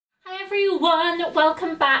everyone,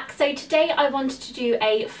 welcome back. So today I wanted to do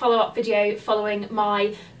a follow-up video following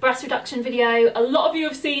my breast reduction video. A lot of you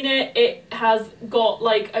have seen it. It has got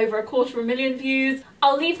like over 250,000 views.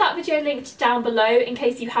 I'll leave that video linked down below in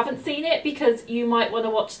case you haven't seen it, because you might want to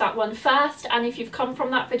watch that one first. And if you've come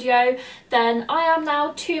from that video, then I am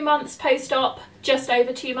now 2 months post-op, just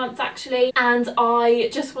over 2 months actually, and I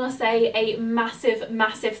just want to say a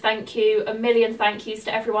massive thank you, a million thank yous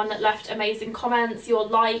to everyone that left amazing comments, your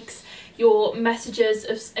likes, your messages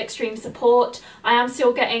of extreme support. I am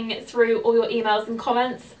still getting through all your emails and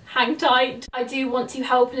comments. Hang tight. I do want to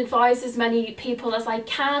help and advise as many people as I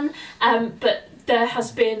can, but there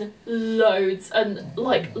has been loads and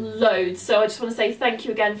like loads, so I just want to say thank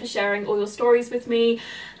you again for sharing all your stories with me,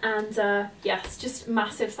 and yes, just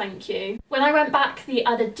massive thank you. When I went back the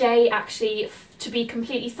other day actually to be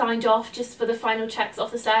completely signed off just for the final checks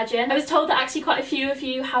off the surgeon, I was told that actually quite a few of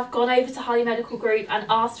you have gone over to Harley Medical Group and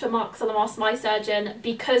asked for Mark Solomos, my surgeon,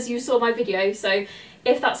 because you saw my video. So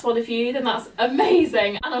if that's one of you, then that's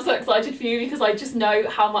amazing, and I'm so excited for you because I just know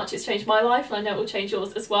how much it's changed my life, and I know it will change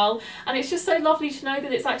yours as well, and it's just so lovely to know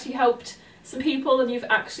that it's actually helped some people and you've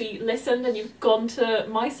actually listened and you've gone to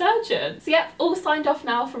my surgeon. So yep, all signed off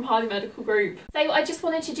now from Harley Medical Group. So I just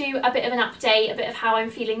wanted to do a bit of an update, a bit of how I'm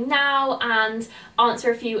feeling now, and answer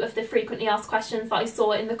a few of the frequently asked questions that I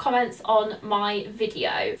saw in the comments on my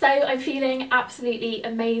video. So I'm feeling absolutely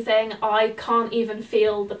amazing. I can't even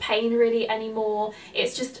feel the pain really anymore.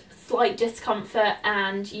 It's just slight discomfort,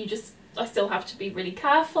 and I still have to be really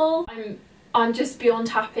careful. I'm just beyond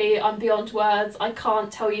happy, I'm beyond words. I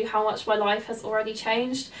can't tell you how much my life has already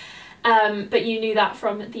changed, but you knew that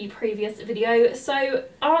from the previous video. So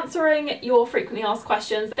answering your frequently asked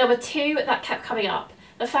questions, there were two that kept coming up.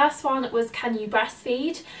 The first one was, can you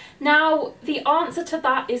breastfeed? Now, the answer to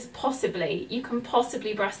that is possibly. You can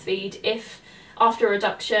possibly breastfeed if after a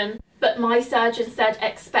reduction, but my surgeon said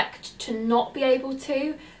expect to not be able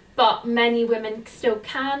to, but many women still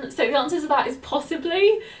can. So the answer to that is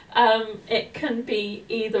possibly. It can be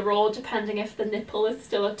either or, depending if the nipple is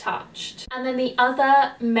still attached. And then the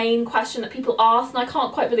other main question that people asked, and I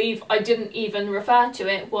can't quite believe I didn't even refer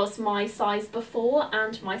to it, was my size before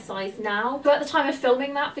and my size now. So at the time of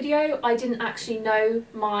filming that video, I didn't actually know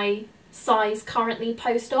my size currently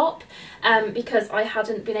post-op, because I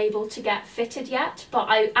hadn't been able to get fitted yet, but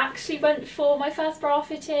I actually went for my first bra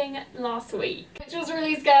fitting last week, which was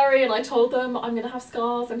really scary, and I told them I'm gonna have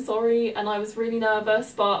scars, I'm sorry, and I was really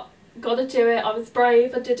nervous, but gotta do it. I was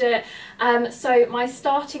brave, I did it. So my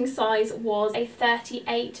starting size was a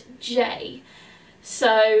 38J,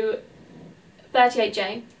 so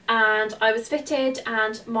 38J, and I was fitted,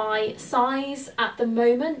 and my size at the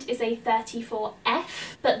moment is a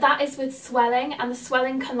 34F, but that is with swelling, and the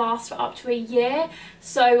swelling can last for up to a year,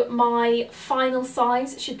 so my final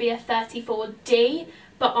size should be a 34D,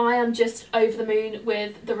 but I am just over the moon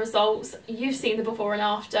with the results. You've seen the before and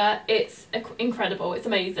after. It's incredible, it's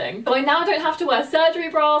amazing. But I now don't have to wear surgery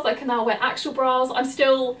bras, I can now wear actual bras. I'm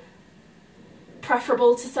still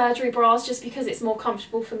preferable to surgery bras just because it's more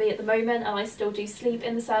comfortable for me at the moment, and I still do sleep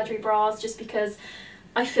in the surgery bras just because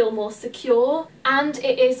I feel more secure, and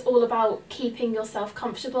it is all about keeping yourself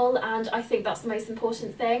comfortable, and I think that's the most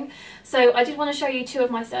important thing. So I did want to show you two of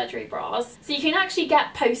my surgery bras. So you can actually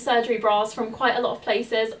get post-surgery bras from quite a lot of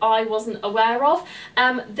places I wasn't aware of.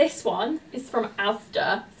 This one is from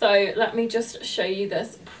Asda, so let me just show you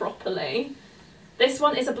this properly. This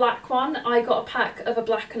one is a black one. I got a pack of a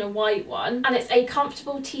black and a white one, and it's a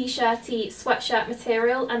comfortable t-shirty sweatshirt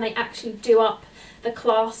material, and they actually do up, the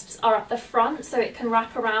clasps are at the front so it can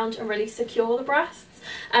wrap around and really secure the breasts,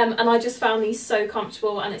 and I just found these so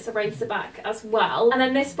comfortable, and it's a racer back as well. And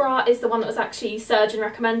then this bra is the one that was actually surgeon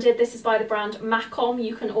recommended. This is by the brand Macom.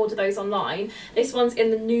 You can order those online. This one's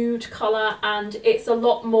in the nude colour, and it's a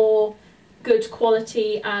lot more good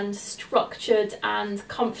quality and structured and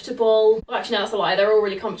comfortable. Well, actually no, that's a lie, they're all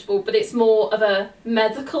really comfortable, but it's more of a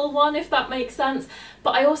medical one, if that makes sense.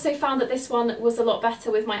 But I also found that this one was a lot better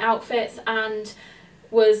with my outfits and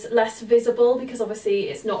was less visible because obviously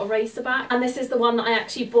it's not a racer back. And this is the one that I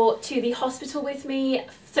actually brought to the hospital with me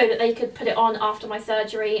so that they could put it on after my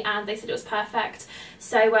surgery, and they said it was perfect.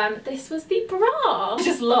 So this was the bra. I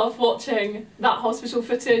just love watching that hospital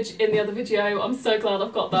footage in the other video. I'm so glad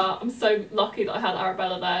I've got that. I'm so lucky that I had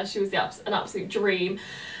Arabella there. She was an absolute dream.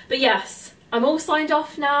 But yes, I'm all signed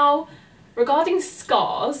off now. Regarding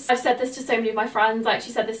scars, I've said this to so many of my friends. I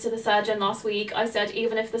actually said this to the surgeon last week. I said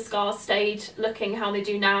even if the scars stayed looking how they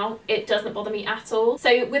do now, it doesn't bother me at all.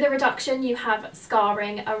 So with a reduction, you have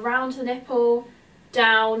scarring around the nipple,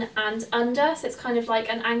 down and under, so it's kind of like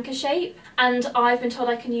an anchor shape. And I've been told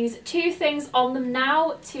I can use 2 things on them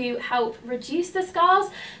now to help reduce the scars.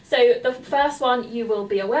 So the first one you will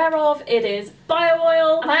be aware of, it is bio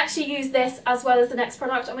oil, and I actually use this as well as the next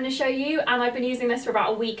product I'm going to show you, and I've been using this for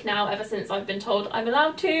about a week now, ever since I've been told I'm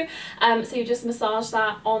allowed to. So you just massage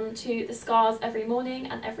that onto the scars every morning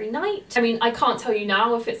and every night. I mean, I can't tell you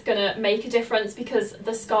now if it's going to make a difference because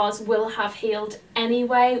the scars will have healed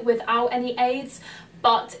anyway without any aids,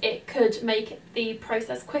 but it could make the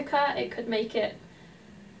process quicker, it could make it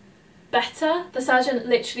better. The surgeon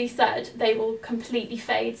literally said they will completely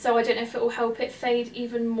fade, so I don't know if it will help it fade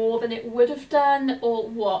even more than it would have done or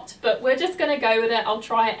what, but we're just gonna go with it. I'll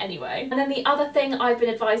try it anyway. And then the other thing I've been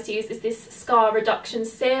advised to use is this scar reduction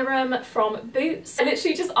serum from Boots. I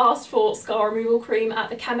literally just asked for scar removal cream at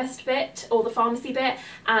the chemist bit or the pharmacy bit,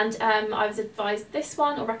 and I was advised this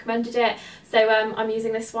one, or recommended it, so I'm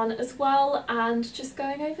using this one as well and just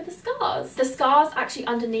going over the scars. The scars actually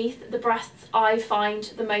underneath the breasts I find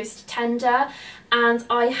the most tender, and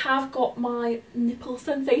I have got my nipple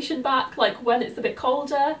sensation back, like when it's a bit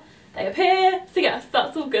colder they appear, so yes,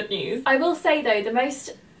 that's all good news. I will say though,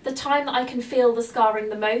 the time that I can feel the scarring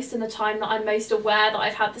the most and the time that I'm most aware that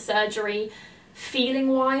I've had the surgery feeling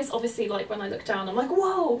wise, obviously like when I look down I'm like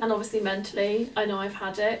whoa, and obviously mentally I know I've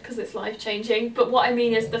had it because it's life changing, but what I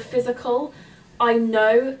mean is the physical I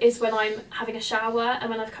know is when I'm having a shower, and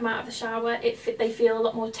when I've come out of the shower they feel a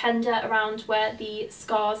lot more tender around where the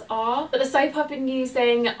scars are. But the soap I've been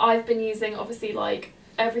using obviously like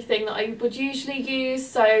everything that I would usually use,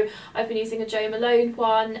 so I've been using a Jo Malone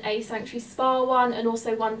one, a Sanctuary Spa one, and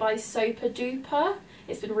also one by Sopa Duper.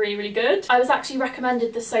 It's been really, really good. I was actually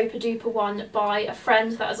recommended the Sopa Duper one by a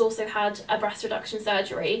friend that has also had a breast reduction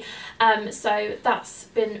surgery, so that's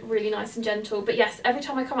been really nice and gentle. But yes, every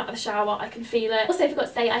time I come out of the shower I can feel it. Also, I forgot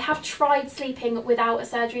to say, I have tried sleeping without a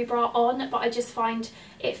surgery bra on, but I just find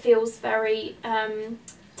it feels very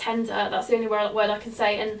tender. That's the only word I can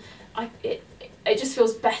say, and it just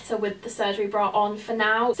feels better with the surgery bra on for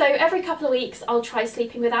now. So every couple of weeks I'll try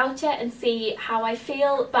sleeping without it and see how I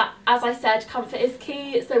feel, but as I said, comfort is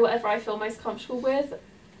key, so whatever I feel most comfortable with,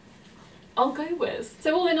 I'll go with.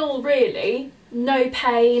 So all in all, really, no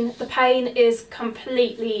pain. The pain is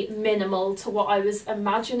completely minimal to what I was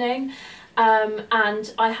imagining.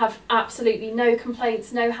 And I have absolutely no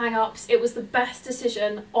complaints, no hang-ups. It was the best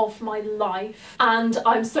decision of my life, and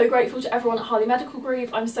I'm so grateful to everyone at Harley Medical Group.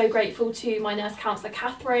 I'm so grateful to my nurse counsellor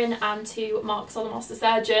Catherine and to Mark Solomos, the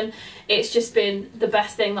surgeon. It's just been the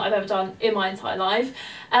best thing that I've ever done in my entire life.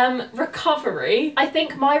 Recovery, I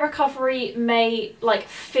think my recovery may, like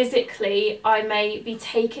physically, I may be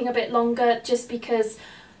taking a bit longer just because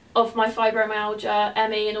of my fibromyalgia,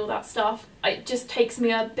 ME and all that stuff. It just takes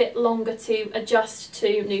me a bit longer to adjust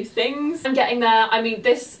to new things. I'm getting there. I mean,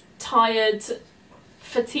 this tired,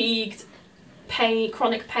 fatigued, pain,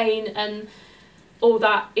 chronic pain and all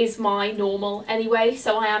that is my normal anyway,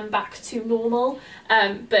 so I am back to normal,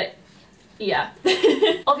 but yeah.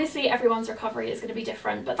 Obviously everyone's recovery is going to be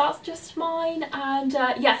different, but that's just mine. And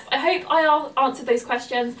yes, I hope I answered those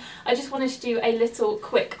questions. I just wanted to do a little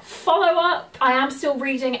quick follow-up. I am still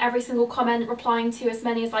reading every single comment, replying to as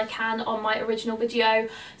many as I can on my original video,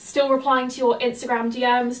 still replying to your Instagram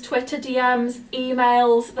DMs, Twitter DMs,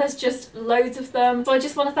 emails. There's just loads of them, so I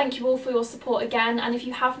just want to thank you all for your support again, and if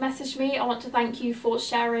you have messaged me, I want to thank you for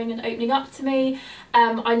sharing and opening up to me.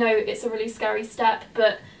 I know it's a really scary step,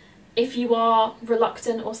 but if you are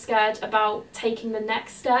reluctant or scared about taking the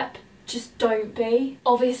next step, just don't be.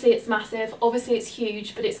 Obviously it's massive, obviously it's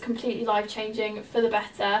huge, but it's completely life-changing for the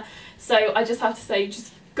better. So I just have to say,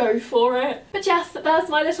 just go for it. But yes, there's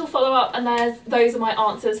my little follow-up, and those are my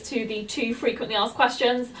answers to the 2 frequently asked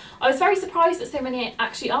questions. I was very surprised that so many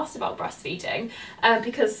actually asked about breastfeeding,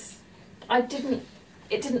 because it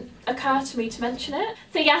didn't occur to me to mention it.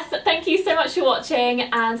 So yes, thank you so much for watching,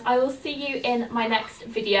 and I will see you in my next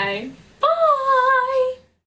video.